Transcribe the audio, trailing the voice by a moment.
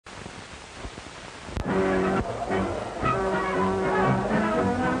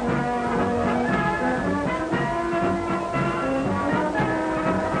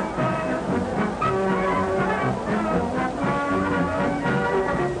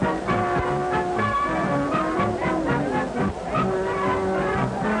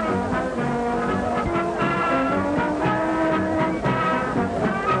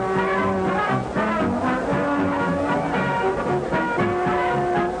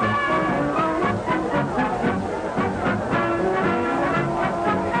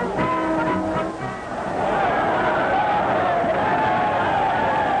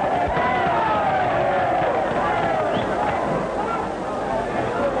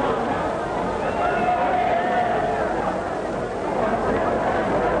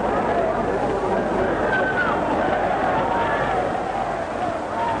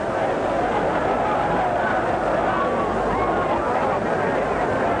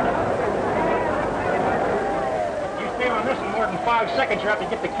longer than 5 seconds, you have to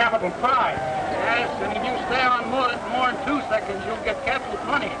get the capital prize. Yes, and if you stay on more than 2 seconds, you'll get capital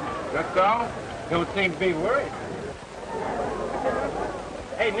punishment. That's all? Don't seem to be worried.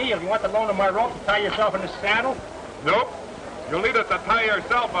 Hey, Neil, you want the loan of my rope to tie yourself in the saddle? Nope. You'll need it to tie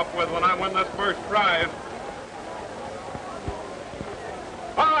yourself up with when I win this first prize.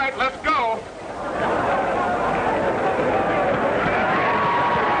 All right, let's go.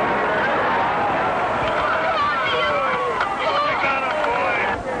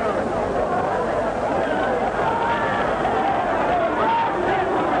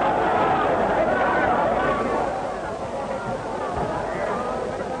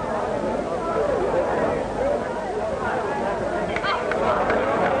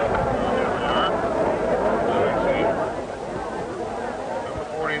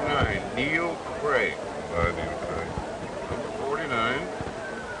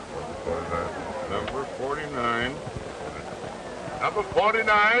 Number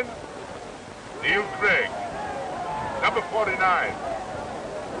 49, Neil Craig. Number 49.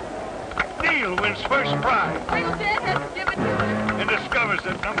 Neil wins first prize. Uncle Dad has to give it to him. And discovers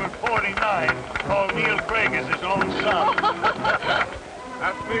that number 49, called Neil Craig, is his own son.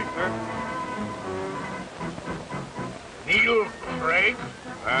 That's me, sir. Neil Craig?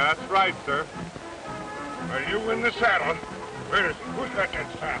 That's right, sir. Are you in the saddle? Where is he? Who's got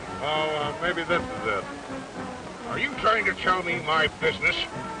that saddle? Oh, maybe this is it. Are you trying to tell me my business?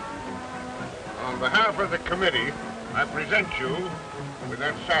 On behalf of the committee, I present you with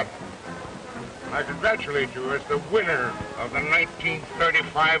that saddle. I congratulate you as the winner of the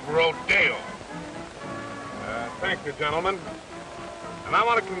 1935 Rodeo. Thank you, gentlemen. And I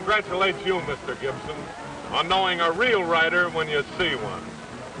want to congratulate you, Mr. Gibson, on knowing a real rider when you see one.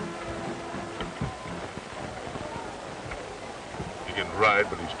 He can ride,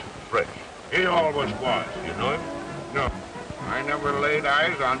 but he's too fresh. He always was. You know him? No, I never laid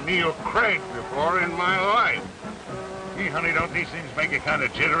eyes on Neil Craig before in my life. Gee, honey, don't these things make you kind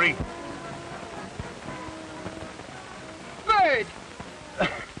of jittery? Bird.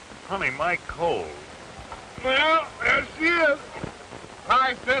 Honey, my cold. Well, there she is.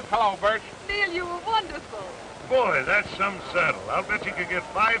 Hi, sis. Hello, Bert. Neil, you were wonderful. Boy, that's some saddle. I'll bet you could get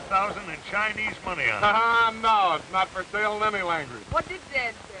 5,000 in Chinese money on it. No, it's not for sale in any language. What did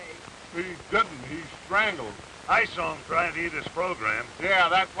Dad say? He didn't. He strangled. I saw him trying to eat his program. Yeah,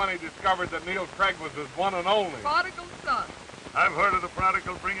 that's when he discovered that Neil Craig was his one and only. Prodigal son. I've heard of the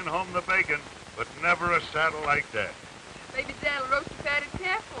prodigal bringing home the bacon, but never a saddle like that. Maybe Dad'll roast a fatted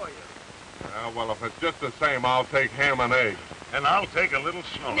calf for you. Well, if it's just the same, I'll take ham and eggs. And I'll take a little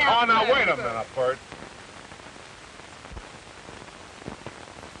snow. Now, Now, wait a minute, Bert.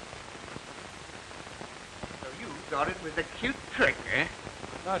 So you thought it was a cute trick, eh?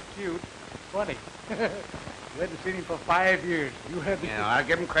 Not cute. Funny. You hadn't seen him for 5 years. You had to... Yeah, I'll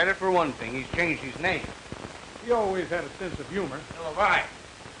give him credit for one thing. He's changed his name. He always had a sense of humor. So have I.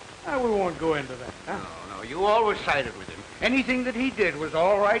 We won't go into that, huh? No, you always sided with him. Anything that he did was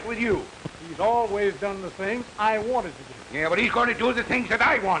all right with you. He's always done the things I wanted to do. Yeah, but he's going to do the things that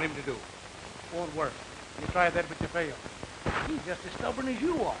I want him to do. Won't work. You tried that, but you failed. He's just as stubborn as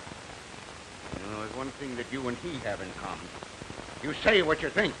you are. You know, there's one thing that you and he have in common. You say what you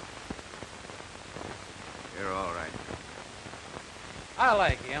think. You're all right. I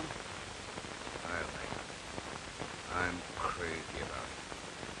like him. I like him. I'm crazy about him.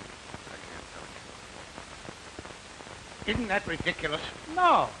 I can't tell you. Isn't that ridiculous?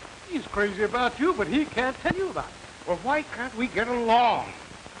 No. He's crazy about you, but he can't tell you about it. Well, why can't we get along?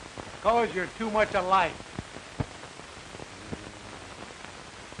 Because you're too much alike.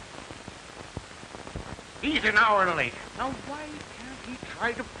 He's an hour late. Now, why can't he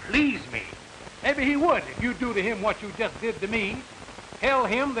try to please me? Maybe he would if you do to him what you just did to me. Tell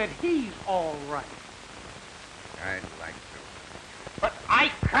him that he's all right. I'd like to. But I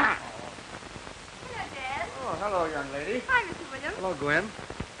can't. Hello, Dad. Oh, hello, young lady. Hi, Mr. Williams. Hello, Gwen.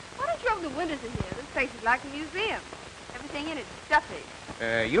 Why don't you open the windows in here? This place is like a museum. Everything in it's stuffy.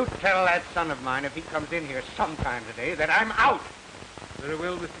 You tell that son of mine if he comes in here sometime today that I'm out. Very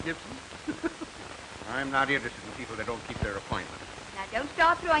well, Mr. Gibson. I'm not interested in people that don't keep their appointments. Now, don't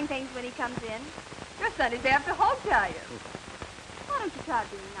start throwing things when he comes in. Your son is after hog-tie you. Why don't you try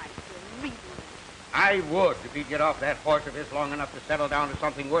being nice to him, reasonable? I would if he'd get off that horse of his long enough to settle down to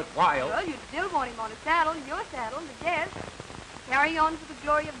something worthwhile. Well, you'd still want him on a saddle, your saddle, the desk. Carry on for the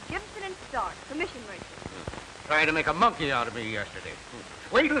glory of Gibson and Stark, commission racing. Trying to make a monkey out of me yesterday.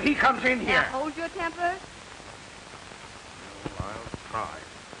 Wait till he comes in here. Now, hold your temper. Oh, I'll try.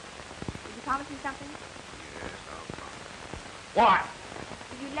 Will you promise me something? Yes, I'll promise. What?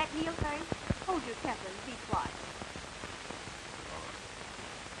 Will you let Neil first? Hold your temper and be quiet.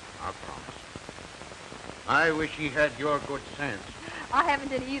 I promise. I wish he had your good sense. I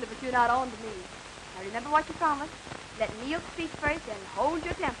haven't any either, but you're not on to me. Now remember what you promised. Let Neil speak first and hold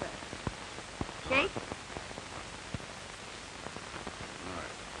your temper. Shake? All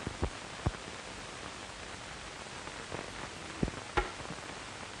right.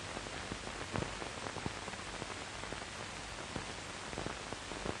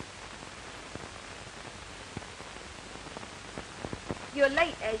 You're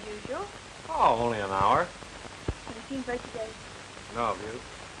late, as usual. Oh, only an hour. Have you seen Bert today? No, have you?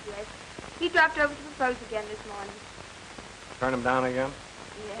 Yes. He dropped over to propose again this morning. Turn him down again?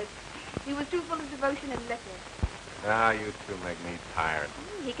 Yes. He was too full of devotion and liquor. Ah, you two make me tired.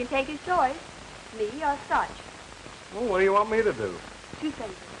 He can take his choice. Me or such. Well, what do you want me to do? 2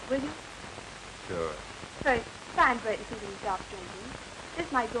 favors, will you? Sure. First, find Bert and see that he stops drinking.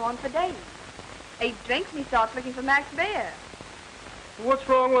 This might go on for days. He drinks and he starts looking for Max Beer. What's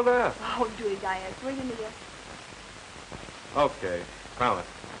wrong with that? Oh, do it, Diane. Will you, Neil? Okay, promise.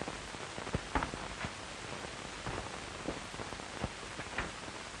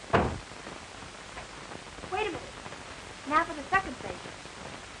 Wait a minute. Now for the second favor.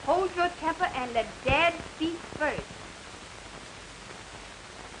 Hold your temper and let Dad speak first.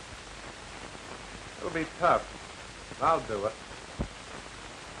 It'll be tough. I'll do it.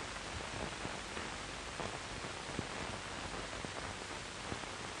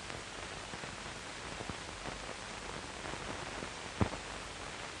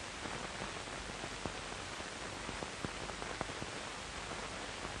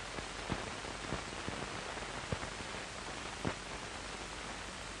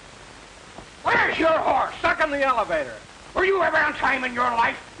 Where's your horse? Stuck in the elevator. Were you ever on time in your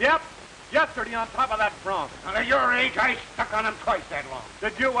life? Yep. Yesterday on top of that bronc. Well, at your age, I stuck on him twice that long.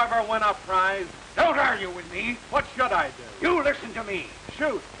 Did you ever win a prize? Don't argue with me. What should I do? You listen to me.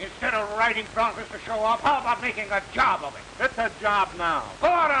 Shoot. Instead of riding broncos to show off, how about making a job of it? It's a job now. Go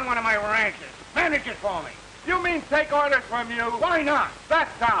out on one of my ranches. Manage it for me. You mean take orders from you? Why not?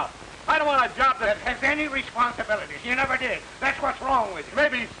 That's out. I don't want a job That that... has any responsibilities. You never did. That's what's wrong with you.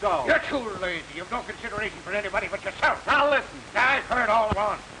 Maybe so. You're too lazy. You've no consideration for anybody but yourself. Now listen. I've heard all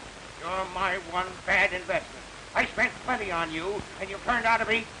along. You're my one bad investment. I spent plenty on you, and you turned out to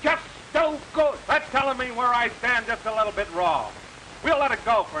be just no good. That's telling me where I stand just a little bit raw. We'll let it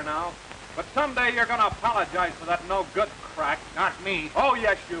go for now. But someday you're going to apologize for that no-good crack. Not me. Oh,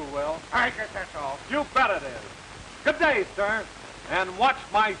 yes, you will. I guess that's all. You bet it is. Good day, sir. And watch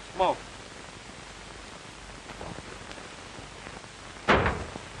my smoke.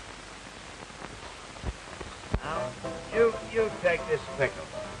 Now, you take this pickle.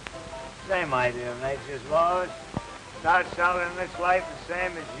 Same idea of nature's laws. Starts out in this life the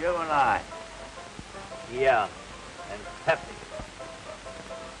same as you and I. Young and peppy.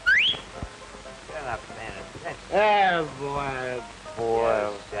 You're not paying attention.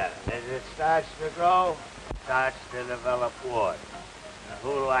 Boy. Yes, as it starts to grow, starts to develop wart. And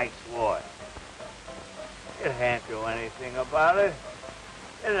who likes wart? You can't do anything about it.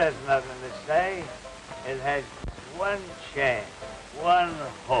 It has nothing to say. It has one chance, one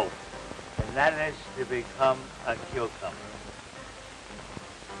hope, and that is to become a cucumber.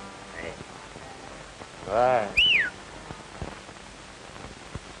 Hey. Bye.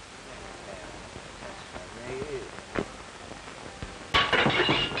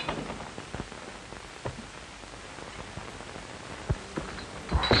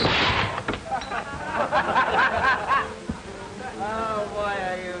 Oh, boy,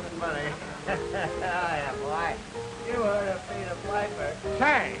 are you funny. Oh, yeah, boy. You heard of Peter Piper.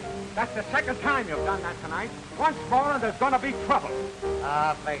 Say, that's the second time you've done that tonight. Once more, and there's going to be trouble.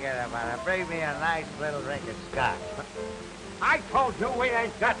 Oh, forget about it. Bring me a nice little drink of scotch. I told you we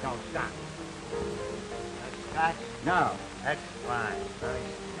ain't got no scotch. A scotch? No. That's fine. Let me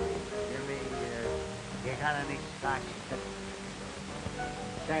see. Give me, you got any scotch?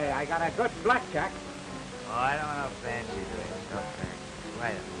 Say, I got a good blackjack. Oh, I don't know fancy drinks. No fancy. Wait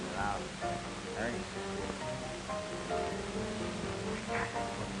a minute. Let me see.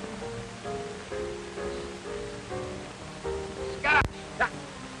 Scotch!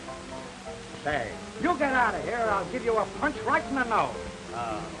 Say, you get out of here, or I'll give you a punch right in the nose.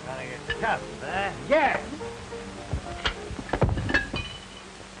 Oh, gonna get tough, eh? Yes.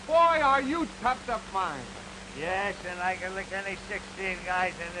 Boy, are you tough to find. Yes, and I can lick any 16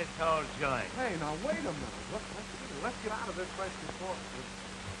 guys in this whole joint. Hey, now, wait a minute. Let's get out of this place before...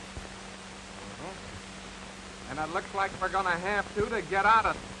 And it looks like we're going to have to get out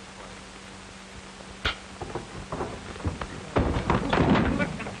of...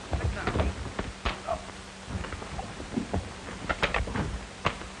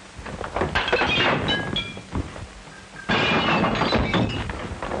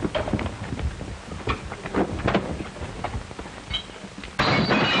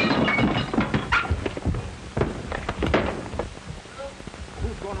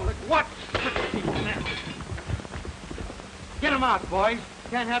 out, boys.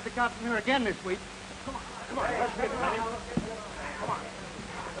 Can't have the cops in here again this week. Come on, let's get it, buddy. Come on.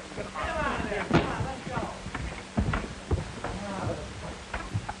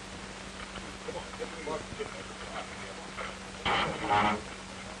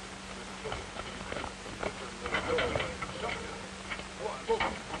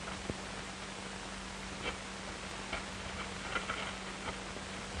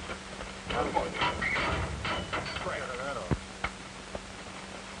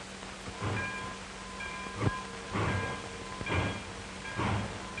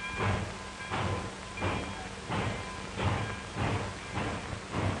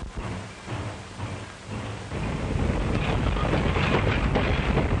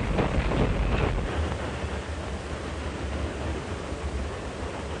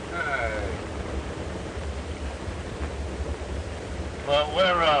 But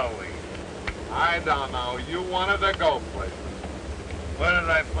where are we? I don't know. You wanted to go places. Where did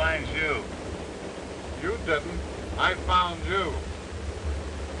I find you? You didn't. I found you.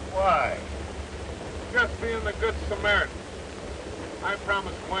 Why? Just being a good Samaritan. I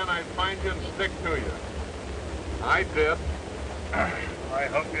promised Gwen I'd find you and stick to you. I did. I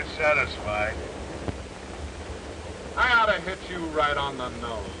hope you're satisfied. I ought to hit you right on the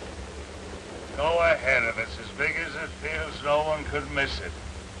nose. Go ahead. If it's as big as it feels, no one could miss it.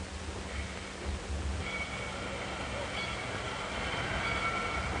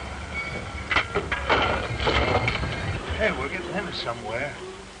 Hey, we're getting into somewhere.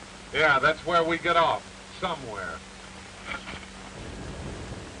 Yeah, that's where we get off. Somewhere.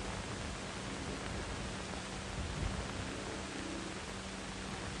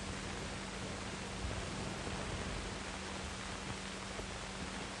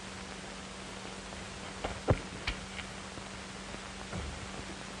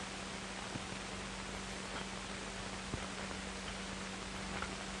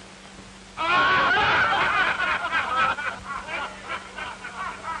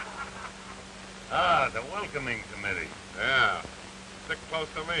 The welcoming committee. Yeah. Stick close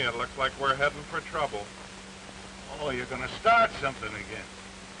to me. It looks like we're heading for trouble. Oh, you're gonna start something again.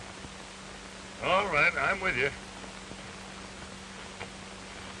 All right, I'm with you.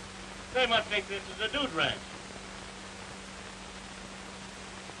 They must think this is a dude ranch.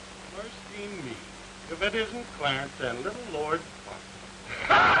 Mercy me. If it isn't Clarence and little Lord Buck.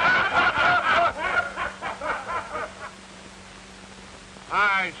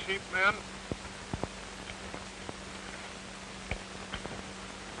 Hi, sheepmen.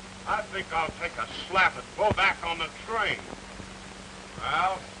 I think I'll take a slap and go back on the train.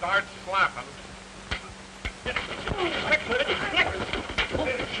 Well, start slapping.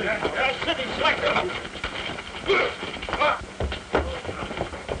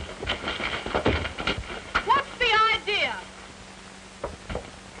 What's the idea?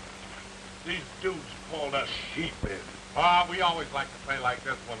 These dudes called us sheepmen. We always like to play like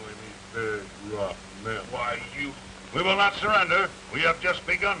this when we meet big, rough men. Why, we will not surrender. We have just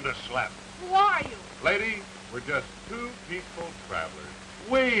begun to slap. Who are you? Lady, we're just two peaceful travelers.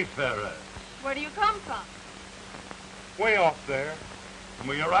 Wayfarers. Where do you come from? Way off there. And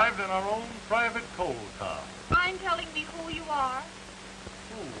we arrived in our own private coal car. Mind telling me who you are?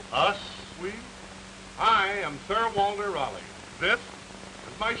 Who, us? We? I am Sir Walter Raleigh. This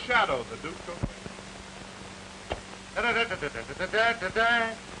is my shadow, the Duke of Wayne.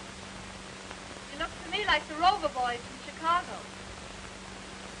 You look to me like the Rover boys from Chicago.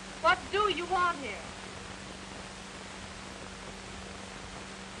 What do you want here?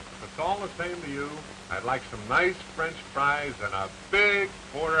 If it's all the same to you, I'd like some nice French fries and a big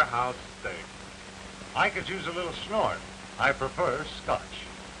porterhouse steak. I could use a little snort. I prefer Scotch.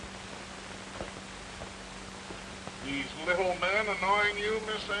 These little men annoying you,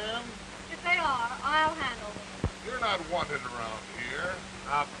 Miss Ann? If they are, I'll handle them. You're not wanted around here.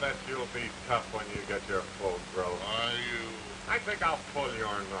 I'll bet you'll be tough when you get your full growth. Are you? I think I'll pull your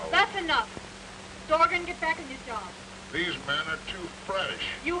nose. That's enough. Dorgan, get back on your job. These men are too fresh.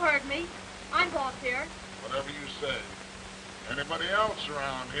 You heard me. I'm boss here. Whatever you say. Anybody else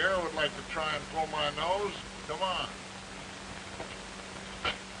around here would like to try and pull my nose? Come on.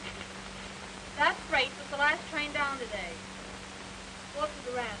 That freight was the last train down today. Go up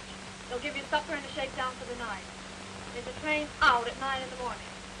to the ranch. They'll give you supper and a shakedown for the night. There's a train out at 9 in the morning.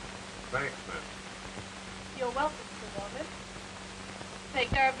 Thanks, miss. You're welcome, Mr. Walter. Take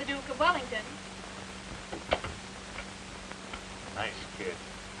care of the Duke of Wellington. Nice kid.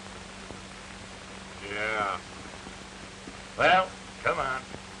 Yeah. Well, come on.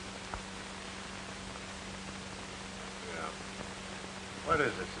 Yeah. What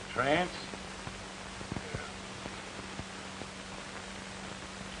is this, a trance?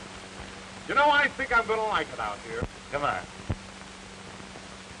 You know, I think I'm gonna like it out here. Come on.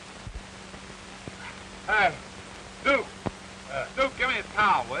 Hey, Duke. Duke, give me a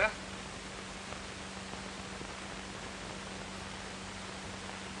towel, will you?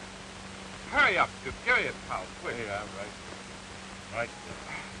 Hurry up, Duke. Give me a towel, quick. Yeah, right.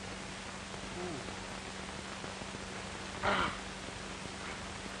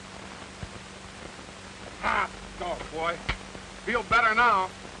 Go, boy. Feel better now.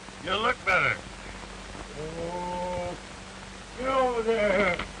 You look better. Oh, get over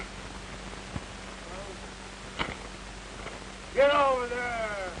there. Get over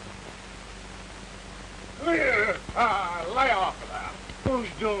there. Come here. Lay off of that. Who's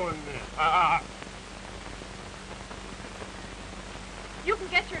doing this? You can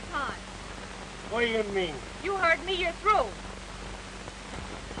get your time. What do you mean? You heard me, you're through.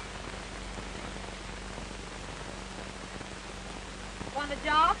 Want a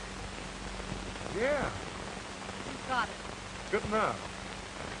job? Yeah, You've got it. good enough.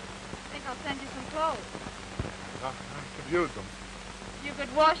 Think I'll send you some clothes. I could use them. You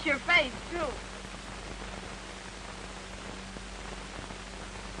could wash your face, too.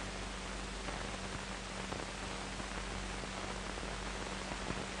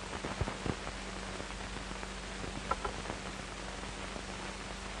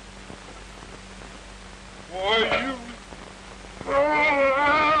 Boy, you...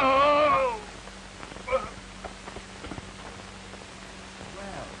 Well,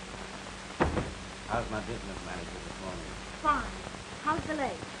 how's my business manager this morning? Fine. How's the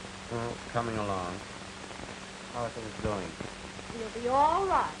leg? Oh, coming along. How are things going? You'll be all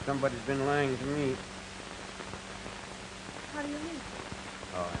right. Somebody's been lying to me. How do you mean?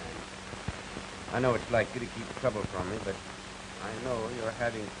 Oh, Anne. I know it's like you to keep trouble from me, but I know you're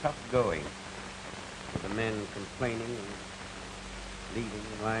having tough going. With the men complaining and leaving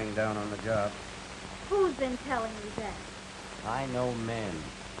and lying down on the job. Who's been telling you that? I know men.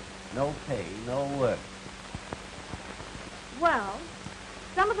 No pay, no work. Well,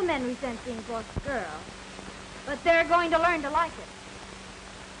 some of the men resent being bossed girls, but they're going to learn to like it.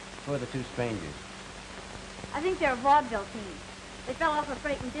 Who are the two strangers? I think they're a vaudeville team. They fell off a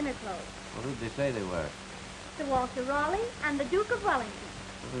freight and dinner clothes. Well, who'd they say they were? Sir Walter Raleigh and the Duke of Wellington.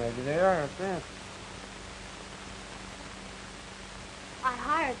 Well, maybe they are at that. I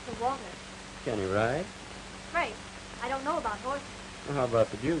hired Sir Walter. Can he ride? Freight. I don't know about horses. Well, how about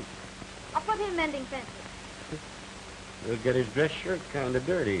the Duke? I'll put him mending fences. He'll get his dress shirt kind of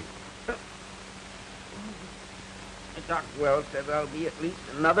dirty. Doc Wells says I'll be at least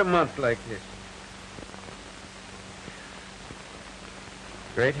another month like this.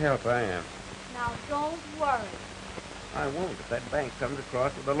 Great help I am. Now, don't worry. I won't if that bank comes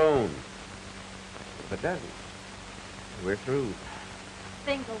across with a loan. If it doesn't, we're through.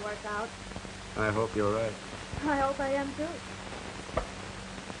 Things will work out. I hope you're right. I hope I am, too.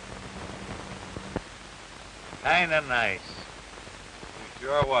 Kinda nice. It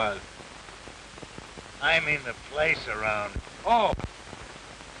sure was. I mean the place around. Oh,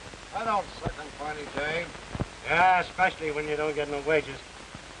 I don't second funny, Dave. Yeah, especially when you don't get no wages.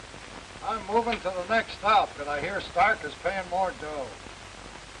 I'm moving to the next stop, and I hear Stark is paying more dough.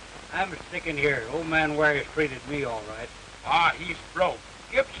 I'm sticking here. Old man Ware's treated me all right. Ah, he's broke.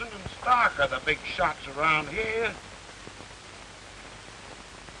 Gibson and Stark are the big shots around here.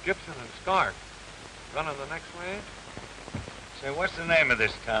 Gibson and Stark. Running the next range? Say, what's the name of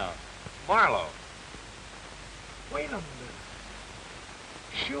this town? Marlow. Wait a minute.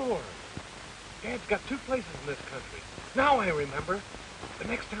 Sure. Dad's got two places in this country. Now I remember. The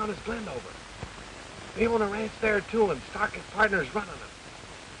next town is Glendover. They own a ranch there, too, and Stark and partners running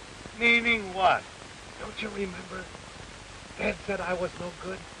it. Meaning what? Don't you remember? Dad said I was no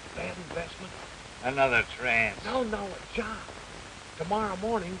good, bad investment. Another trance. No, a job. Tomorrow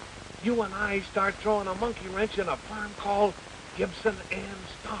morning, you and I start throwing a monkey wrench in a firm called Gibson and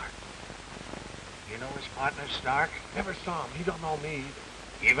Stark. You know his partner, Stark? Never saw him. He don't know me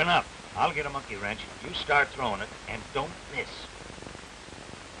either. Even up. I'll get a monkey wrench. You start throwing it, and don't miss.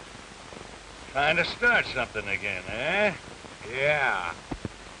 Trying to start something again, eh? Yeah.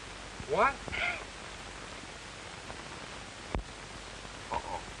 What?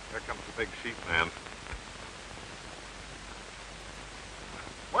 Uh-oh. Here comes the big sheep man.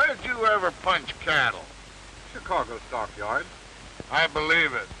 Where did you ever punch cattle? Chicago stockyard. I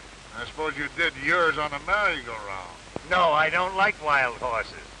believe it. I suppose you did yours on a merry-go-round. No, I don't like wild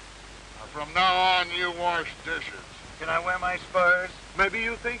horses. From now on, you wash dishes. Can I wear my spurs? Maybe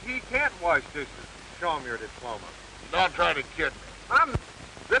you think he can't wash dishes. Show him your diploma. Don't try to kid me.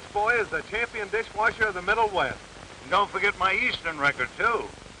 This boy is the champion dishwasher of the Middle West. And don't forget my Eastern record, too.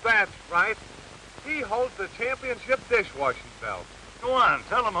 That's right. He holds the championship dishwashing belt. Go on,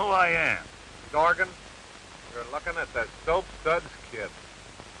 tell him who I am. Dorgan, you're looking at the Soap Suds kid.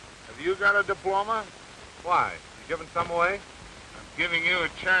 Have you got a diploma? Why? You giving some away? I'm giving you a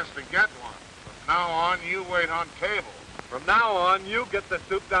chance to get one. From now on, you wait on tables. From now on, you get the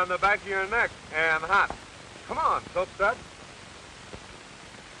soup down the back of your neck and hot. Come on, Soap Suds.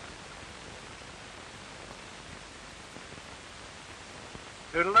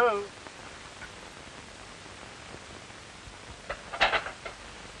 Toodaloo.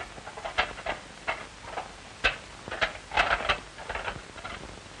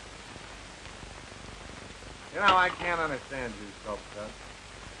 You know, I can't understand you, Soap Suds.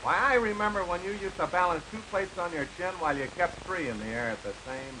 Why, I remember when you used to balance 2 plates on your chin while you kept 3 in the air at the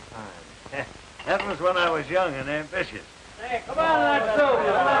same time. That was when I was young and ambitious. Hey, come on, let's do it.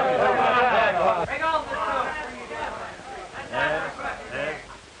 Bring on the Yes.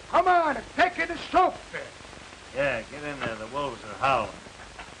 Come on, take it to soap there. Yeah, get in there. The wolves are howling.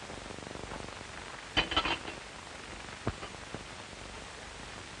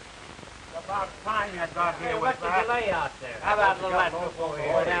 About time you got here with What's the that. delay out there? How about a little less before we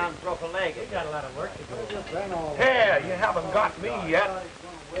go down and broke a leg? You got a lot of work to do. Here, you haven't got me yet. Come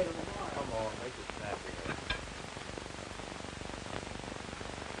on, make it snappy.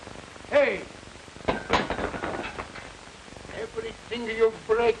 Hey. Everything you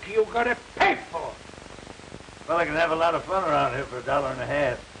break, you gotta pay for. Well, I can have a lot of fun around here for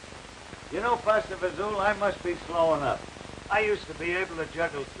 $1.50. You know, Pastor Vazul, I must be slowing up. I used to be able to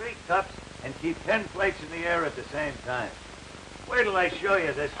juggle 3 cups and keep 10 plates in the air at the same time. Wait till I show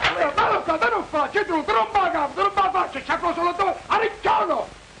you this plate.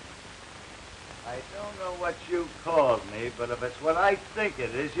 I don't know what you called me, but if it's what I think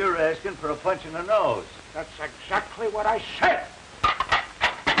it is, you're asking for a punch in the nose. That's exactly what I said.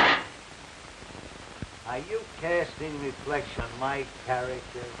 Are you casting reflection on my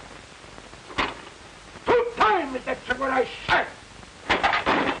character? 2 times, that's what I said.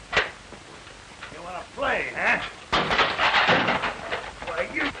 You want to play, huh? Why,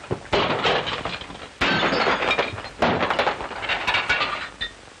 you...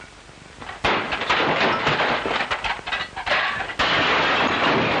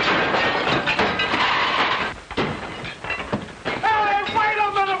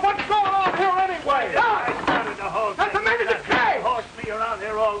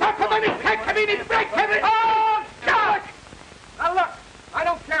 Now look, I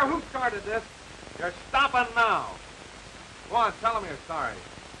don't care who started this. You're stopping now. Go on, tell them you're sorry.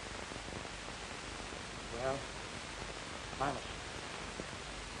 Well,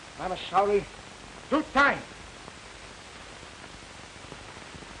 I'm sorry 2 times.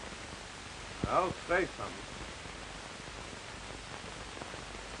 Well, say something.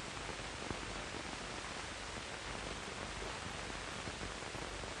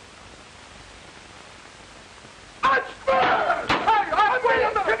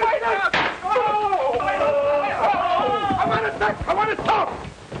 I want to talk.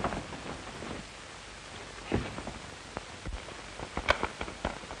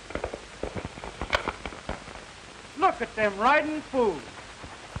 Look at them riding fools.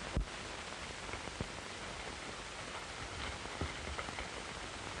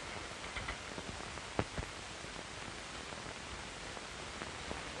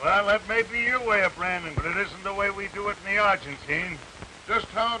 Well, that may be your way of branding, but it isn't the way we do it in the Argentine. Just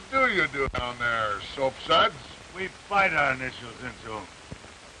how do you do down there, Soap Suds? We bite our initials into them.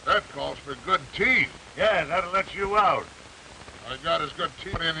 That calls for good teeth. Yeah, that'll let you out. I got as good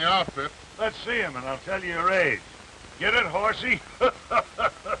teeth in the outfit. Let's see him, and I'll tell you your age. Get it, horsey?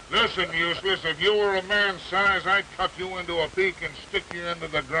 Listen, Useless, if you were a man's size, I'd tuck you into a peak and stick you into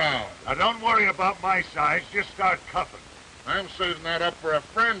the ground. Now, don't worry about my size. Just start cuffing. I'm saving that up for a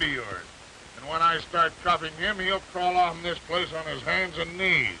friend of yours. And when I start cuffing him, he'll crawl off in this place on his hands and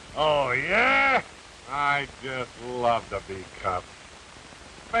knees. Oh, yeah? I just love to be cuffed.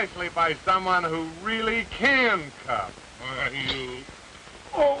 Especially by someone who really can cuff. Why, you...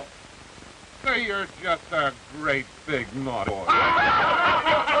 Oh, say you're just a great big naughty boy.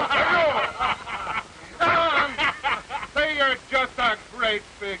 Say you're just a great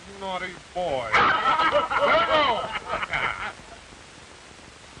big naughty boy.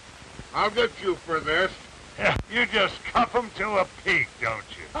 I'll get you for this. You just cuff him to a peak, don't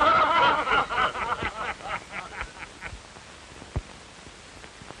you?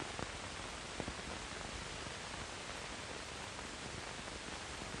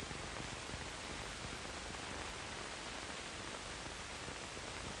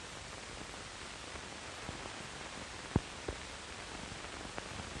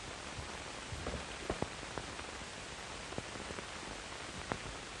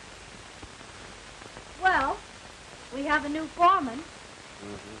 have a new foreman.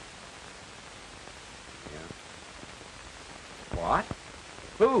 Mm-hmm. Yeah. What?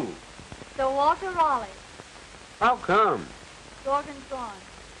 Who? Sir Walter Raleigh. How come? Dorgan's gone.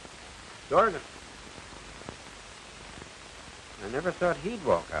 Dorgan. I never thought he'd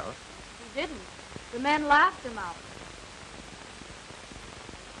walk out. He didn't. The men laughed him out.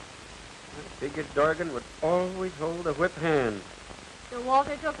 I figured Dorgan would always hold a whip hand. Sir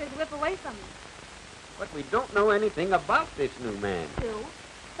Walter took his whip away from him. But we don't know anything about this new man. Too.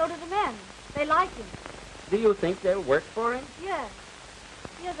 So do the men. They like him. Do you think they'll work for him? Yes.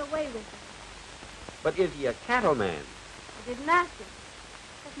 He has a way with him. But is he a cattleman? I didn't ask him.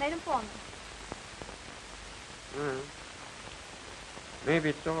 Just made him foreman. Well, maybe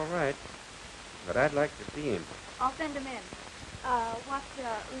it's all right. But I'd like to see him. I'll send him in. What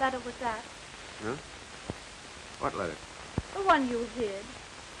letter was that? Huh? What letter? The one you hid.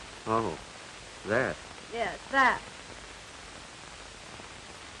 Oh, that. Yes, that.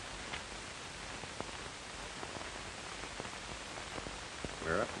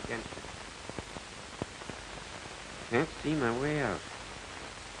 We're up against it. Can't see my way out.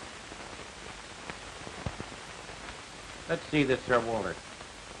 Let's see this Sir Walter.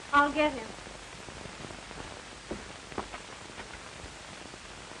 I'll get him.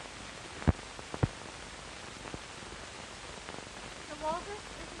 Sir Walter,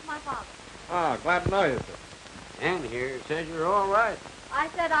 this is my father. Ah, glad to know you, sir. Ann here says you're all right. I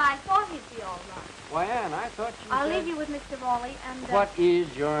said I thought he'd be all right. Why, Ann, I thought you I'll said... leave you with Mr. Raleigh and... What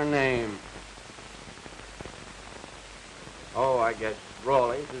is your name? Oh, I guess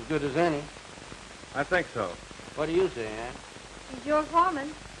Raleigh's as good as any. I think so. What do you say, Ann? He's your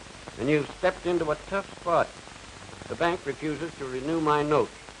foreman. And you've stepped into a tough spot. The bank refuses to renew my note,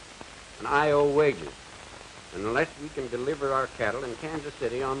 and I owe wages. And unless we can deliver our cattle in Kansas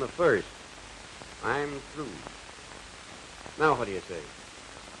City on the 1st, I'm through. Now what do you say?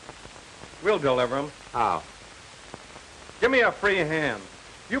 We'll deliver him. How? Give me a free hand.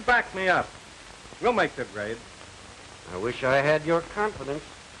 You back me up. We'll make the grade. I wish I had your confidence.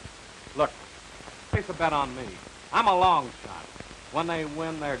 Look, place a bet on me. I'm a long shot. When they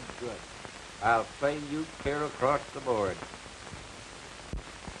win, they're good. I'll play you clear across the board.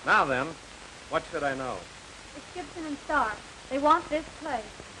 Now then, what should I know? It's Gibson and Stark. They want this place.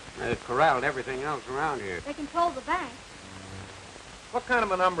 They've corralled everything else around here. They control the bank. What kind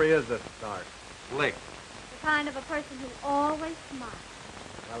of an hombre is this Stark? Slick. The kind of a person who always smiles.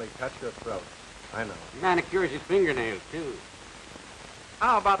 Well, he cut your throat. I know. Manicures his fingernails, too.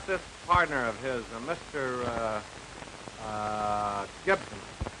 How about this partner of his, Mr. Gibson?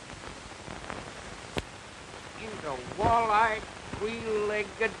 He's a wall-eyed,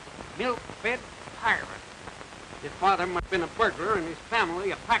 three-legged, milk-fed pirate. His father must have been a burglar and his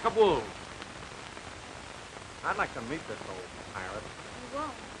family a pack of wolves. I'd like to meet this old pirate. He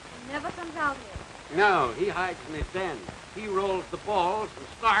won't. He never comes out here. No, he hides in his den. He rolls the balls and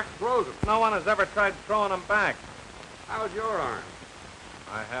Stark throws them. No one has ever tried throwing them back. How's your arm?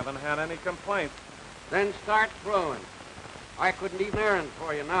 I haven't had any complaints. Then start throwing. I couldn't even errand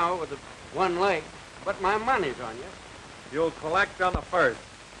for you now with the one leg, but my money's on you. You'll collect on the 1st.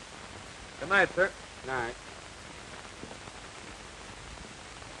 Good night, sir. Night.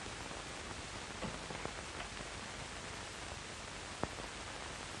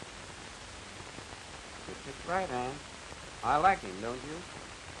 It's right, Ann. I like him, don't you?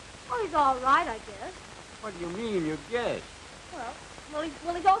 Oh, he's all right, I guess. What do you mean, you guess? Well,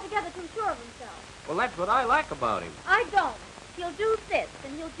 he's altogether too sure of himself. Well, that's what I like about him. I don't. He'll do this,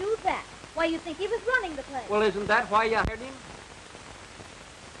 and he'll do that. Why, you think he was running the place? Well, isn't that why you hired him?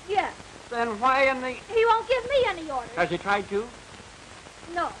 Yes. Then why in the... He won't give me any orders. Has he tried to?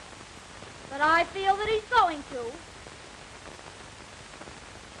 No. But I feel that he's going to.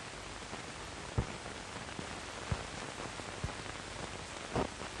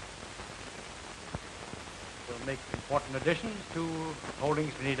 We'll make important additions to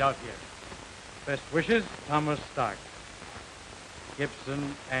holdings we need out here. Best wishes, Thomas Stark.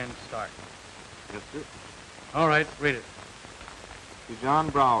 Gibson and Stark. Yes, sir. All right, read it. To John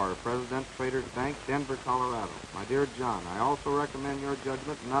Brower, President, Traders Bank, Denver, Colorado. My dear John, I also recommend your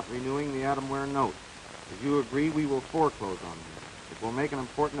judgment in not renewing the Adamware note. If you agree, we will foreclose on you. It will make an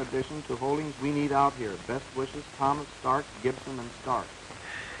important addition to holdings we need out here. Best wishes, Thomas Stark, Gibson, and Stark.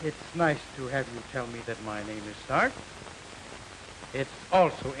 It's nice to have you tell me that my name is Stark. It's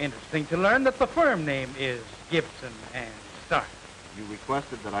also interesting to learn that the firm name is Gibson and Stark. You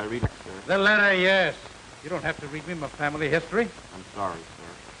requested that I read it, sir. The letter, yes. You don't have to read me my family history. I'm sorry,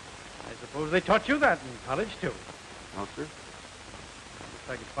 sir. I suppose they taught you that in college, too. No, sir. If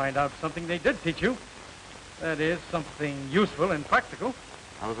I could find out something they did teach you. That is, something useful and practical.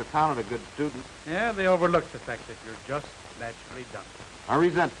 I was accounted a good student. Yeah, they overlooked the fact that you're just naturally dumb. I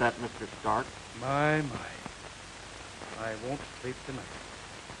resent that, Mr. Stark. My. I won't sleep tonight.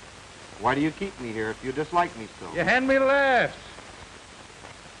 Why do you keep me here if you dislike me so? You hand me laughs.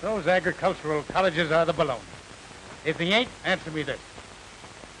 Those agricultural colleges are the baloney. If they ain't, answer me this.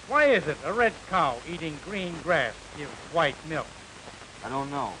 Why is it a red cow eating green grass gives white milk? I don't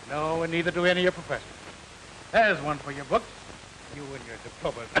know. No, and neither do any of your professors. There's one for your books. You and your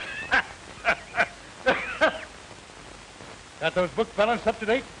diplomas. Got those books balanced up to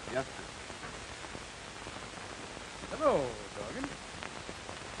date? Yes, sir. Hello, Dorgan.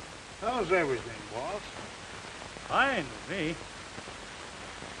 How's everything, boss? Fine with me.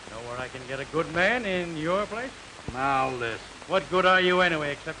 Know where I can get a good man in your place? Now listen. What good are you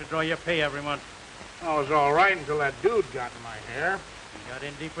anyway, except to draw your pay every month? I was all right until that dude got in my hair. He got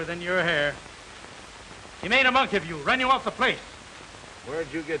in deeper than your hair. He made a monk of you, ran you off the place.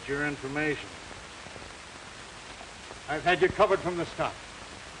 Where'd you get your information? I've had you covered from the start.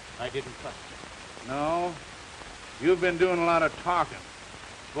 I didn't trust you. No? You've been doing a lot of talking.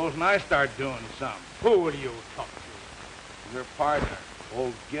 Supposing I start doing some. Who will you talk to? Your partner,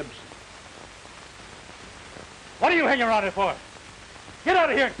 old Gibson. What are you hanging around here for? Get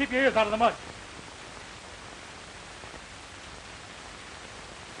out of here and keep your ears out of the mud.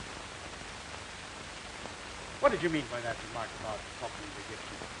 What did you mean by that remark about talking to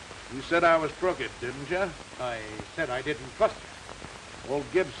Gibson? You said I was crooked, didn't you? I said I didn't trust you. Old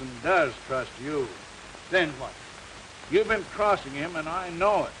Gibson does trust you. Then what? You've been crossing him, and I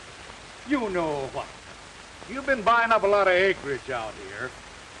know it. You know what? You've been buying up a lot of acreage out here.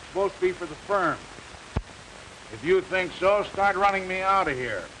 Supposed to be for the firm. If you think so, start running me out of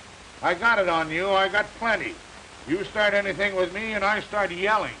here. I got it on you. I got plenty. You start anything with me, and I start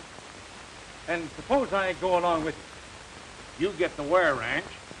yelling. And suppose I go along with you. You get the Ware Ranch.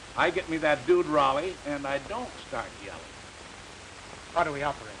 I get me that dude Rollo, and I don't start yelling. How do we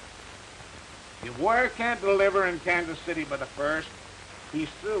operate? If Ware can't deliver in Kansas City by the 1st, he's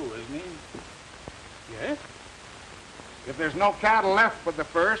through, isn't he? Yes? If there's no cattle left by the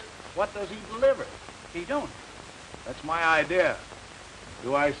 1st, what does he deliver? He don't. That's my idea.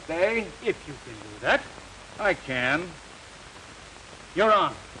 Do I stay? If you can do that. I can. You're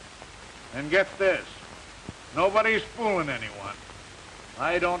on. And get this. Nobody's fooling anyone.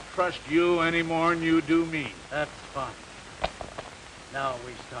 I don't trust you any more than you do me. That's fine. Now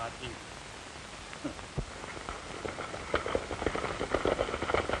we start even.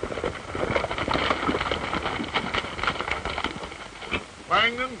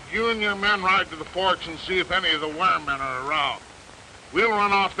 Langdon, you and your men ride to the forks and see if any of the Ware men are around. We'll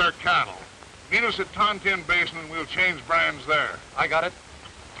run off their cattle. Meet us at Tontin Basin and we'll change brands there. I got it.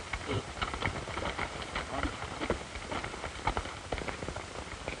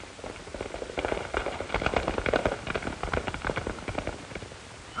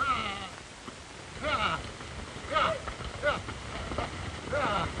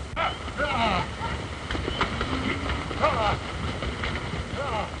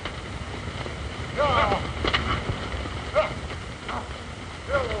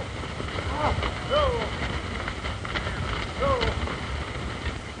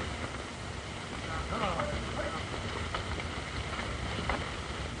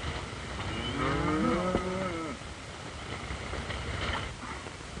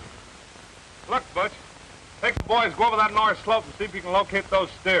 Look, Butch. Take the boys, go over that north slope and see if you can locate those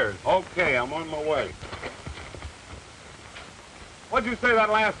steers. Okay, I'm on my way. What'd you say that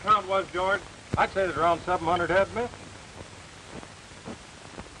last count was, George? I'd say there's around 700 head missing.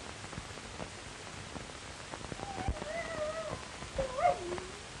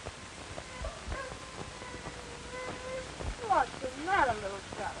 What's the matter, little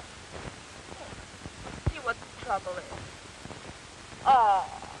fella? See what the trouble is. Oh,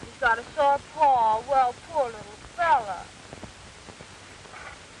 he's got a sore paw. Well, poor little fella.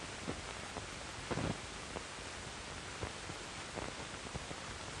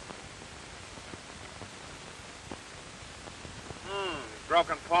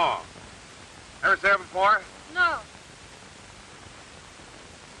 Broken paw. Ever see it before? No.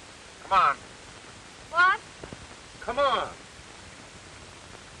 Come on. What? Come on.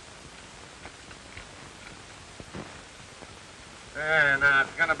 There, now,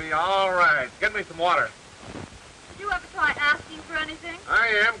 it's gonna be all right. Get me some water. Did you ever try asking for anything? I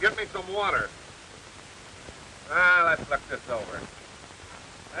am. Get me some water. Let's look this over.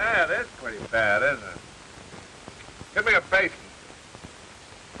 It is pretty bad, isn't it? Give me a basin.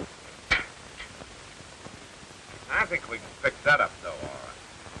 I think we can fix that up, though, all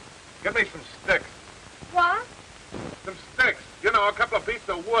right. Give me some sticks. What?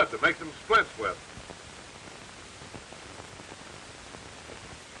 of wood to make some splints with.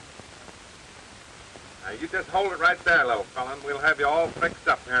 Now, you just hold it right there, little fella, and we'll have you all fixed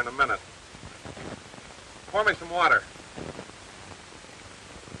up here in a minute. Pour me some water.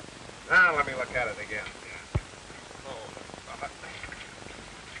 Now, let me look at it again. Oh,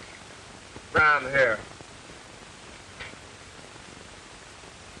 round here.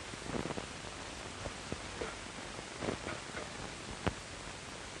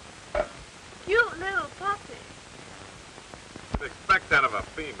 Cute little puppy. You'd expect that of a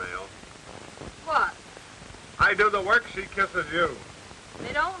female. What? I do the work, she kisses you.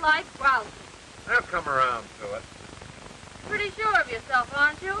 They don't like grouses. They'll come around to it. Pretty sure of yourself,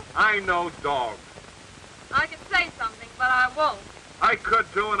 aren't you? I know dogs. I could say something, but I won't. I could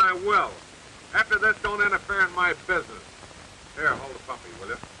do, and I will. After this, don't interfere in my business. Here, hold the puppy, will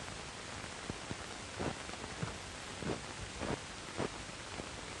you?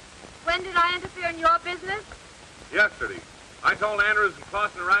 When did I interfere in your business? Yesterday. I told Andrews and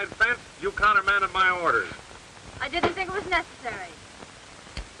Clausen to ride fence. You countermanded my orders. I didn't think it was necessary.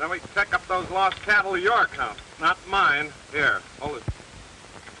 Then we check up those lost cattle of your account, not mine. Here, hold it.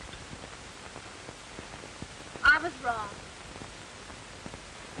 I was wrong.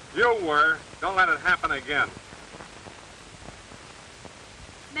 You were. Don't let it happen again.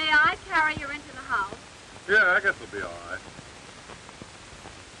 May I carry you into the house? Yeah, I guess it'll be all right.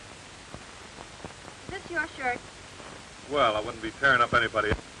 Is this your shirt? Well, I wouldn't be tearing up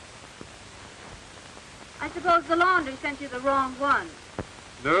anybody. I suppose the laundry sent you the wrong one.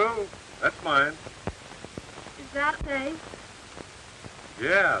 No, that's mine. Is that safe?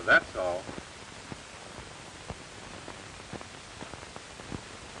 Yeah, that's all.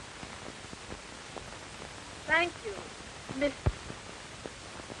 Thank you, Miss.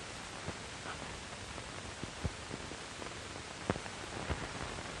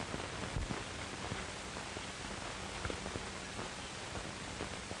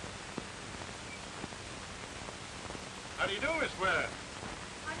 How do you do, Miss Ware?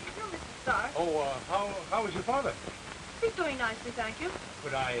 How do you do, Mr. Stark? Oh, how is your father? He's doing nicely, thank you.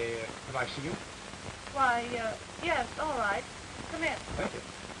 Could I see you? Why, yes, all right. Come in. Thank you.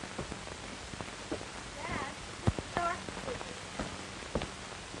 Dad, Mr. Stark.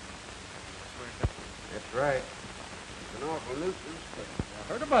 That's right. It's an awful nuisance, but...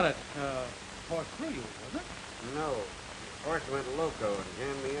 I heard about it. Fought through you, wasn't it? No. The horse went loco and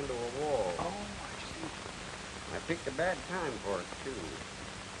jammed me into a wall. Oh, I see. I picked a bad time for it, too.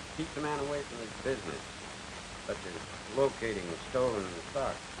 Keeps a man away from his business, such as locating stolen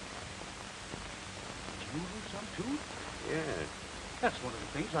stock. Did you lose some, too? Yes. That's one of the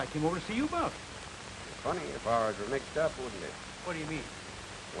things I came over to see you about. It's funny if ours were mixed up, wouldn't it? What do you mean?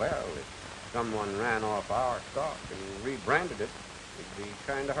 Well, if someone ran off our stock and rebranded it, it'd be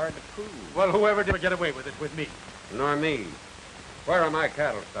kind of hard to prove. Well, whoever did get away with it with me. Nor me. Where are my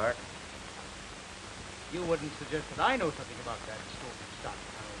cattle, Stark? You wouldn't suggest that I know something about that stolen stock,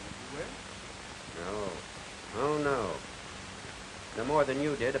 would you, Will? No. Oh, no. No more than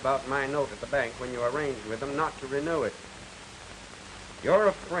you did about my note at the bank when you arranged with them not to renew it. You're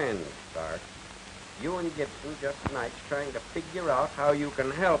a friend, Stark. You and Gibson just night's trying to figure out how you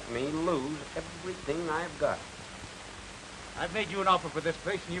can help me lose everything I've got. I've made you an offer for this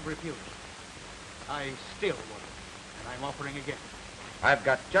place and you've refused. I still want it, and I'm offering again. I've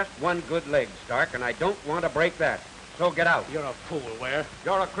got just one good leg, Stark, and I don't want to break that. So get out. You're a fool, Ware.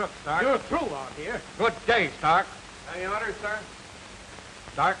 You're a crook, Stark. You're through out here. Good day, Stark. Any orders, sir?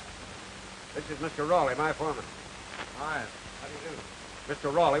 Stark, this is Mr. Raleigh, my foreman. Hi. How do you do?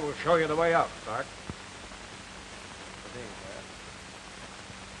 Mr. Raleigh will show you the way out, Stark. Good day, sir.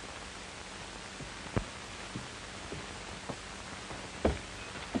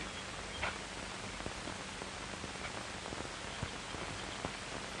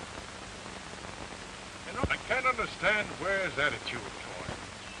 You know, I can't understand Ware's attitude toward him.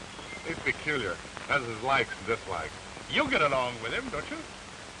 He's peculiar. Has his likes and dislikes. You get along with him, don't you?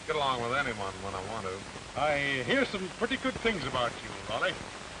 Get along with anyone when I want to. I hear some pretty good things about you, Raleigh.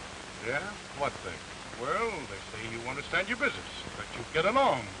 Yeah? What thing? Well, they say you understand your business, that you get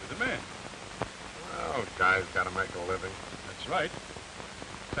along with the men. Well, guys got to make a living. That's right.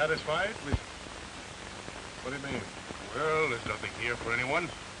 Satisfied with... What do you mean? Well, there's nothing here for anyone.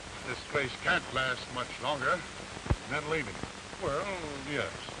 This place can't last much longer. Men leaving. Well,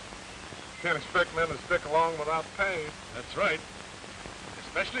 yes. Can't expect men to stick along without pay. That's right.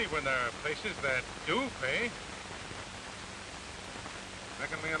 Especially when there are places that do pay.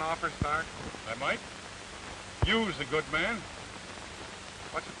 Making me an offer, Stark? I might. You's a good man.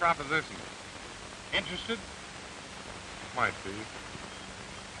 What's your proposition? Interested? Might be.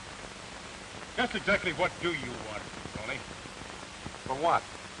 Just exactly what do you want, Tony? For what?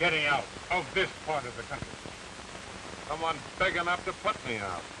 Getting out of this part of the country. Someone big enough to put me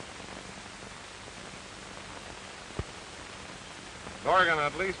out. Dorgan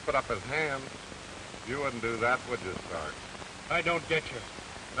at least put up his hand. You wouldn't do that, would you, Stark? I don't get you.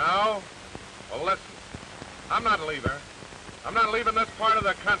 No? Well, listen. I'm not leaving. I'm not leaving this part of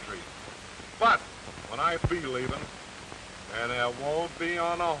the country. But when I be leaving, and it won't be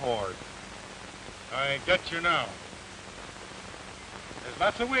on a horse. I get you now. There's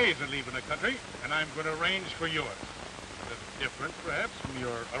lots of ways of leaving a country, and I'm going to arrange for yours. A little different, perhaps, from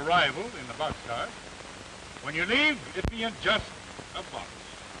your arrival in the boxcar. When you leave, it be in just a box.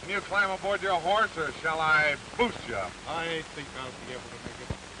 Can you climb aboard your horse, or shall I boost you up? I think I'll be able to make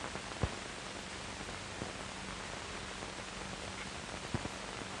it.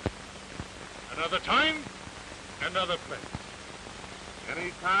 Another time, another place.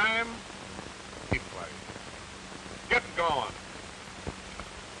 Any time, any place. Get going.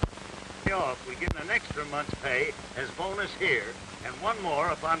 Off, we give an extra month's pay as bonus here, and one more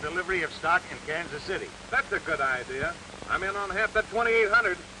upon delivery of stock in Kansas City. That's a good idea. I'm in on half that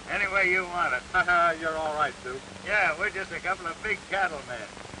 2,800. Any way you want it. You're all right, Sue. Yeah, we're just a couple of big cattlemen.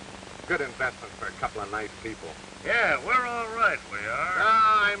 Good investment for a couple of nice people. Yeah, we're all right, we are.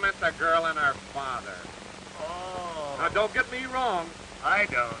 Ah, I meant the girl and her father. Oh. Now, don't get me wrong. I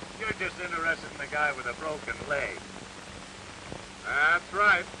don't. You're just interested in the guy with a broken leg. That's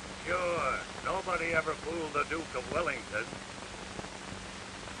right. Sure. Nobody ever fooled the Duke of Wellington.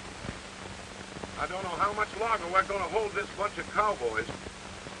 I don't know how much longer we're going to hold this bunch of cowboys.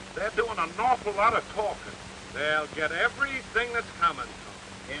 They're doing an awful lot of talking. They'll get everything that's coming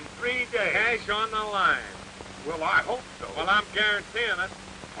to them. In 3 days. Cash on the line. Well, I hope so. Well, I'm guaranteeing it.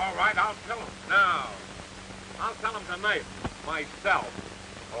 All right, I'll tell them. No. I'll tell them tonight. Myself.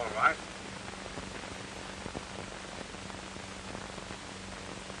 All right.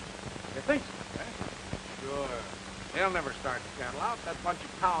 You think so, eh? Sure. They'll never start the cattle out. That bunch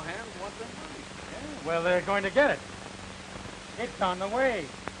of cowhands want their money. Yeah, well, they're going to get it. It's on the way.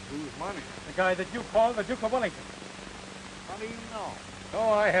 Whose money? The guy that you call the Duke of Wellington. How do you know?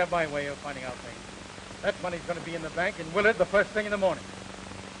 Oh, I have my way of finding out things. That money's going to be in the bank in Willard the first thing in the morning.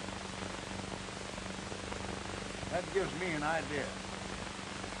 That gives me an idea.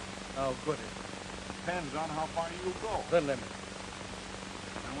 How good is it? Depends on how far you go. The limit.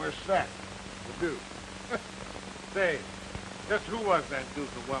 And we're set. We do. Say, just who was that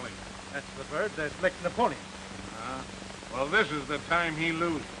Duke of Wellington? That's the bird that licked Napoleon. Well, this is the time he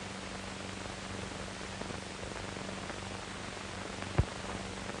loses.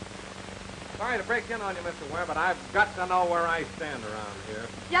 Sorry to break in on you, Mr. Ware, but I've got to know where I stand around here.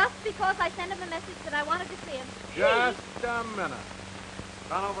 Just because I sent him a message that I wanted to see him. Just a minute.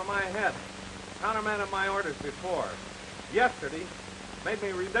 Gone over my head. Countermanded my orders before. Yesterday, made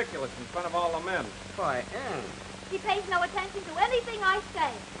me ridiculous in front of all the men. Why, Anne, He pays no attention to anything I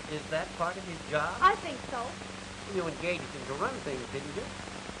say. is that part of his job? I think so. You engaged him to run things, didn't you?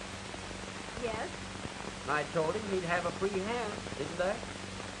 Yes. I told him he'd have a free hand, didn't I?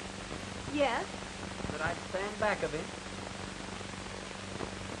 Yes. That I'd stand back of him.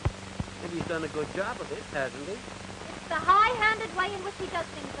 And he's done a good job of it, hasn't he? It's the high-handed way in which he does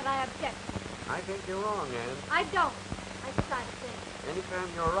things that I object to. I think you're wrong, Anne. I don't. I decided to. Anytime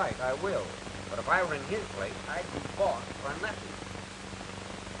you're right, I will. But if I were in his place, I'd be boss for nothing.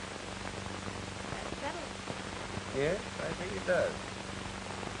 That's better. Yes, I think it does.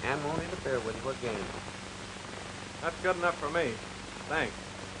 Anne won't interfere with you again. That's good enough for me. Thanks.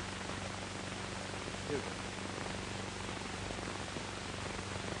 Excuse me.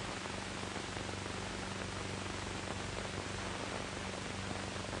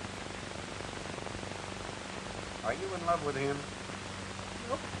 Are you in love with him?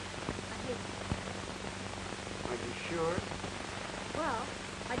 Nope. I hate him. Are you sure? Well,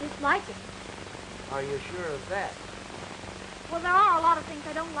 I dislike him. Are you sure of that? Well, there are a lot of things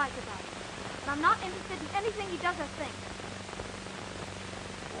I don't like about him. But I'm not interested in anything he does or thinks.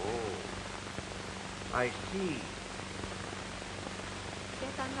 Oh, I see.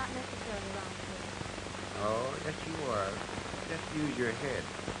 Guess I'm not necessarily around here. Oh, yes, you are. Just use your head.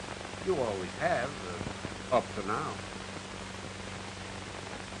 You always have, up to now.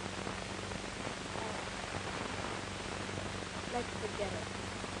 Let's forget it.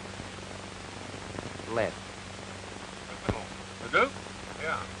 Let's. The Duke?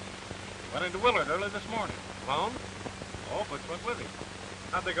 Yeah. Went into Willard early this morning. Alone? Oh, Butch went with him.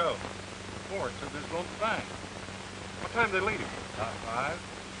 How'd they go? Ford said there's room to find. What time did they leave? About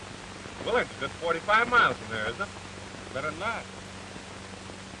 5. Willard's a good 45 miles from there, isn't it? Better than that.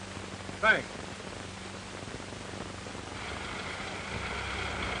 Thanks.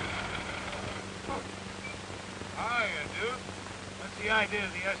 Hiya, dude. What's the idea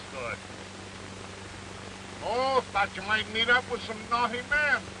of the escort? Oh, thought you might meet up with some naughty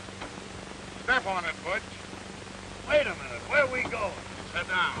men. Step on it, Butch. Wait a minute. Where are we going? Sit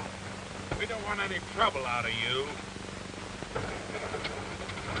down. We don't want any trouble out of you.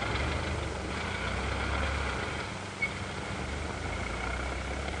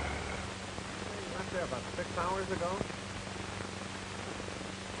 You went there about 6 hours ago?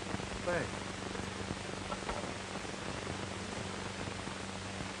 Thanks.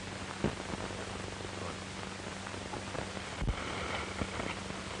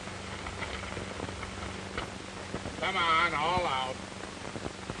 Come on, all out.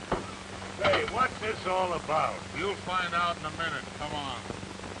 Say, what's this all about? You'll find out in a minute. Come on.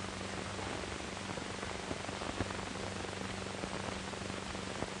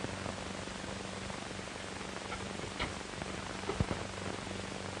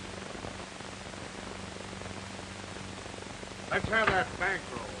 Let's have that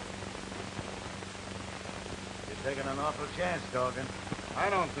bankroll. You're taking an awful chance, Dorgan. I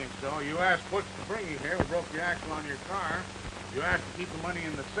don't think so. You asked Butch to bring you here. We broke the axle on your car. You asked to keep the money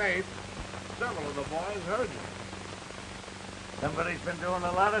in the safe. Several of the boys heard you. Somebody's been doing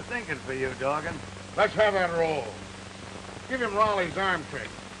a lot of thinking for you, Dorgan. Let's have that roll. Give him Raleigh's arm trick.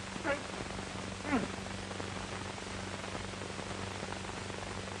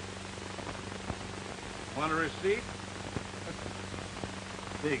 Want a receipt?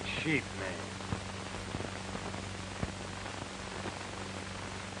 Big sheep, man.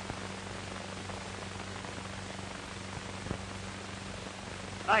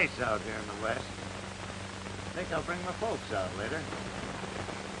 Nice out here in the west. Think I'll bring my folks out later.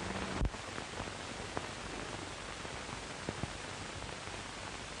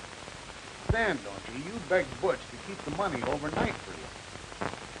 Then, don't you? You begged Butch to keep the money overnight for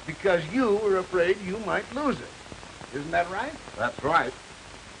you. Because you were afraid you might lose it. Isn't that right? That's right.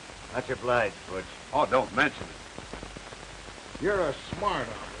 Much obliged, Butch. Oh, don't mention it. You're a smart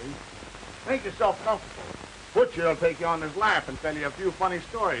hombre. Make yourself comfortable. Butcher will take you on his lap and tell you a few funny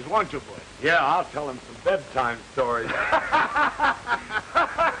stories, won't you, Butch? Yeah, I'll tell him some bedtime stories.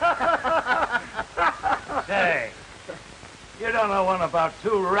 Say, you don't know one about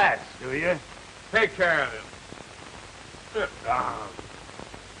two rats, do you? Take care of him. Sit down.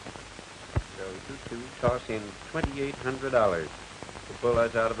 So you two toss in $2,800 to pull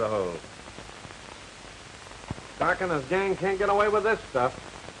us out of the hole. Doc and his gang can't get away with this stuff.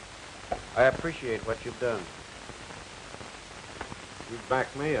 I appreciate what you've done. You've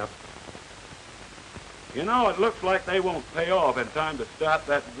backed me up. You know, it looks like they won't pay off in time to start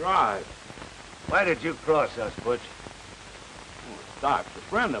that drive. Why did you cross us, Butch? Well, Doc's a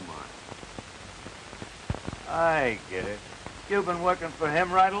friend of mine. I get it. You've been working for him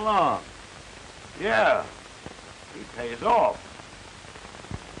right along. Yeah, he pays off.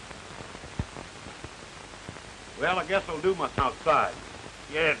 Well, I guess I'll do my outside.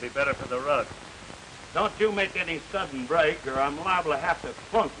 Yeah, it'd be better for the rug. Don't you make any sudden break, or I'm liable to have to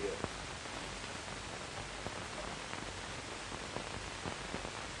funk you.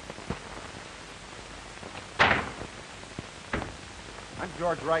 I'm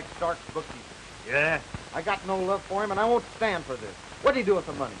George Wright, Stark's bookkeeper. Yeah? I got no love for him, and I won't stand for this. What'd he do with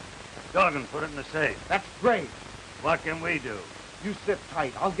the money? Dorgan put it in the safe. That's great. What can we do? You sit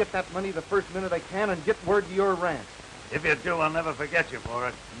tight. I'll get that money the first minute I can and get word to your ranch. If you do, I'll never forget you for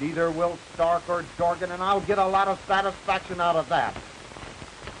it. Neither will Stark or Dorgan, and I'll get a lot of satisfaction out of that.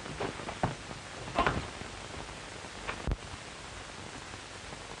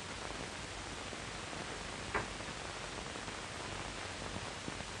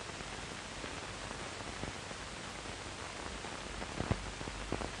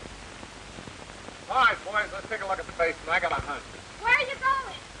 All right, boys, let's take a look at the basement. I got a hunch. Where are you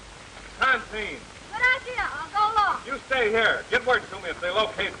going? Canteen. Good idea. I'll go along. You stay here. Get word to me if they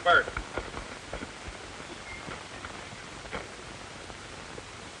locate Bert.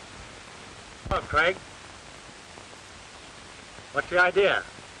 Look, Craig. What's the idea?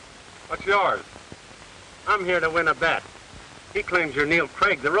 What's yours? I'm here to win a bet. He claims you're Neil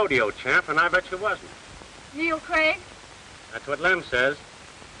Craig, the rodeo champ, and I bet you wasn't. Neil Craig? That's what Lem says.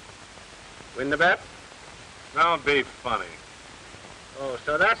 Win the bet? Don't be funny. Oh,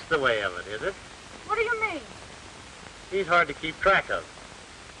 so that's the way of it, is it? What do you mean? He's hard to keep track of.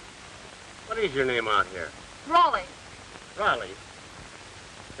 What is your name out here? Raleigh. Raleigh?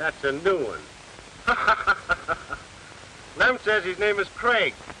 That's a new one. Lem says his name is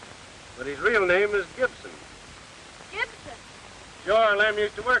Craig, but his real name is Gibson. Gibson. Sure, Lem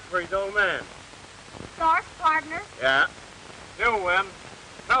used to work for his old man. Stark's partner. Yeah. You win.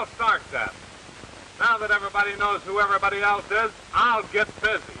 Tell Stark that. Now that everybody knows who everybody else is, I'll get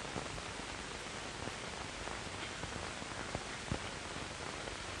busy.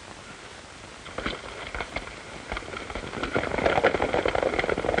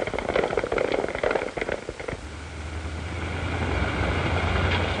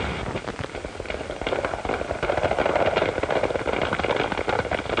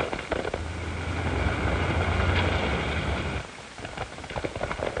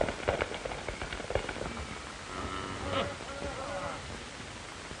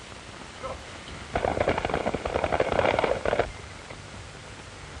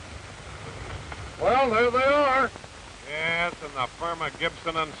 Well, there they are. Yes, and the firm of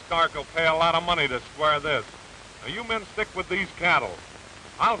Gibson and Stark will pay a lot of money to square this. Now, you men stick with these cattle.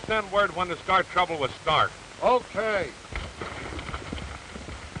 I'll send word when to start trouble with Stark. Okay.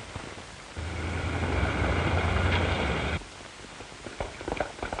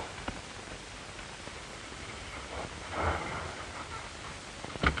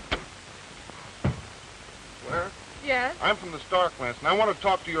 Where? Yes? I'm from the Stark ranch, and I want to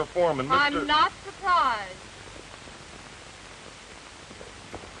talk to your foreman, Mr. I'm not surprised.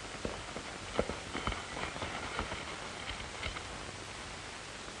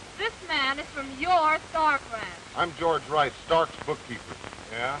 This man is from your Stark ranch. I'm George Wright, Stark's bookkeeper.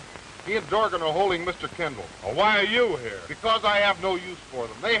 Yeah? He and Dorgan are holding Mr. Kendall. Well, why are you here? Because I have no use for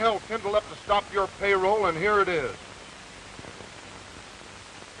them. They held Kendall up to stop your payroll, and here it is.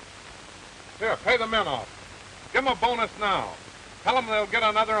 Here, pay the men off. Give them a bonus now. Tell them they'll get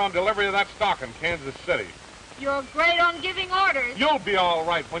another on delivery of that stock in Kansas City. You're great on giving orders. You'll be all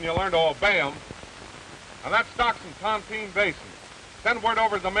right when you learn to obey them. Now, that stock's in Tontine Basin. Send word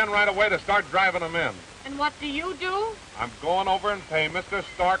over to the men right away to start driving them in. And what do you do? I'm going over and pay Mr.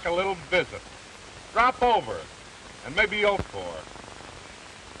 Stark a little visit. Drop over, and maybe you'll score.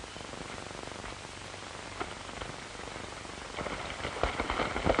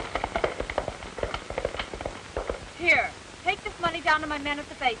 Here, take this money down to my men at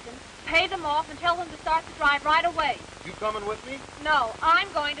the basin, pay them off, and tell them to start the drive right away. You coming with me? No,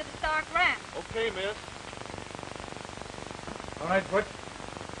 I'm going to the Stark ranch. Okay, miss. All right, Butch.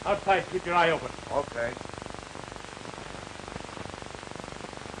 Outside, keep your eye open. Okay.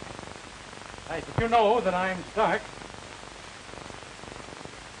 Hey, did you know that I'm Stark?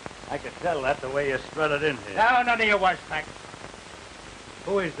 I could tell that the way you strutted in here. No, none of your words, Mac.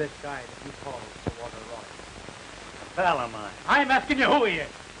 Who is this guy that you call the Water Roy? A pal of mine. I'm asking you who he is.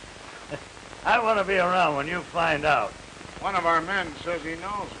 I want to be around when you find out. One of our men says he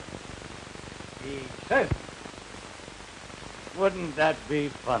knows her. He says. Wouldn't that be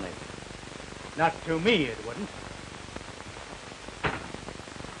funny? Not to me, it wouldn't.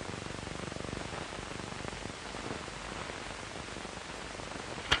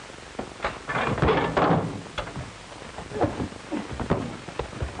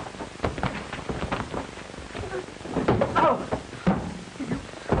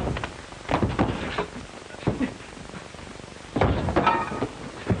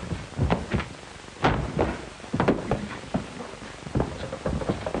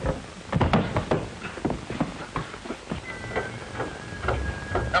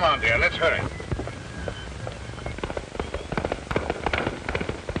 Come on, dear, let's hurry.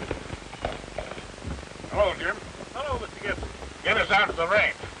 Hello, Jim. Hello, Mr. Gibson. Get us out of the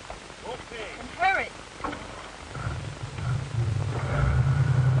range. Okay. And hurry.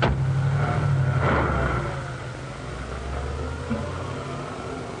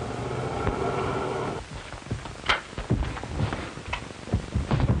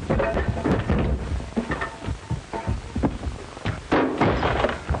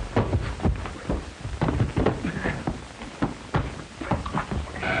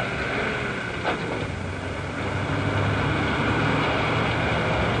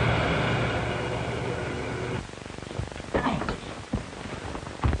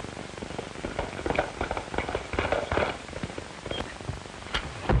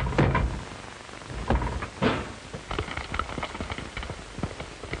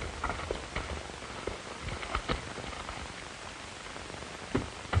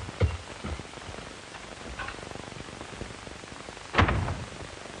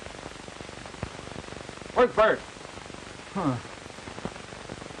 Where's Bert? Huh.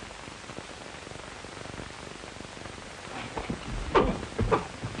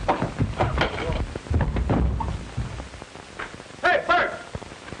 Hey, Bert!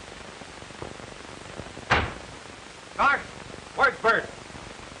 Doc, where's Bert?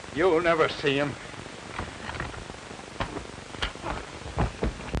 You'll never see him.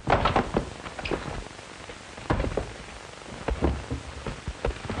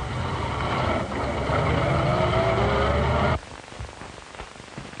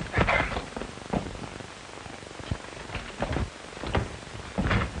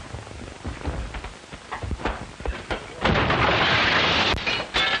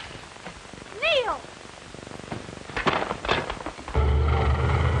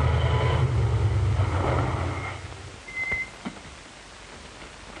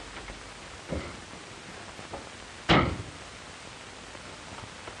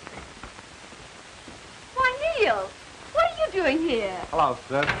 here. Hello,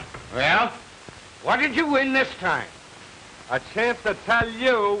 sis. Well, what did you win this time? A chance to tell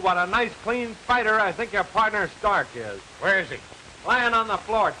you what a nice, clean fighter I think your partner Stark is. Where is he? Lying on the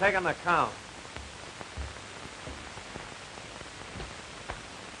floor, taking the count.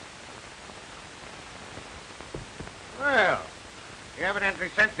 Well, you evidently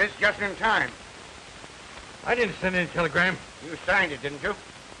sent this just in time. I didn't send any telegram. You signed it, didn't you?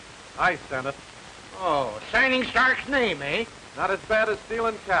 I sent it. Oh, signing Stark's name, eh? Not as bad as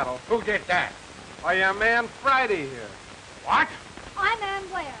stealing cattle. Who did that? Why, your man Friday here. What? I'm Ann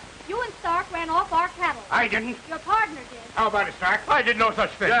Blair. You and Stark ran off our cattle. I didn't. Your partner did. How about it, Stark? I did no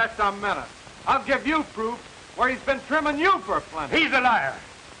such thing. Just a minute. I'll give you proof where he's been trimming you for plenty. He's a liar.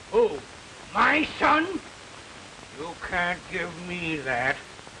 Who? My son? You can't give me that.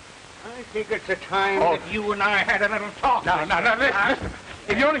 I think it's a time that you and I had a little talk. No, listen.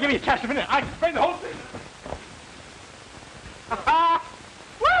 If you only give me just a minute, I can explain the whole thing.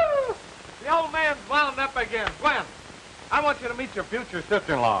 Woo! The old man's wound up again. Gwen, I want you to meet your future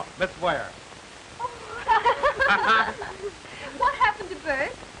sister-in-law, Miss Ware. What happened to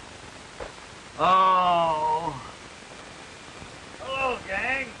Bert? Oh. Hello,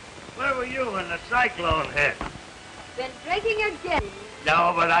 gang. Where were you when the cyclone hit? Been drinking again.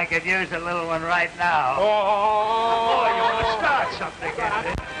 No, but I could use a little one right now. Oh, you want to start something,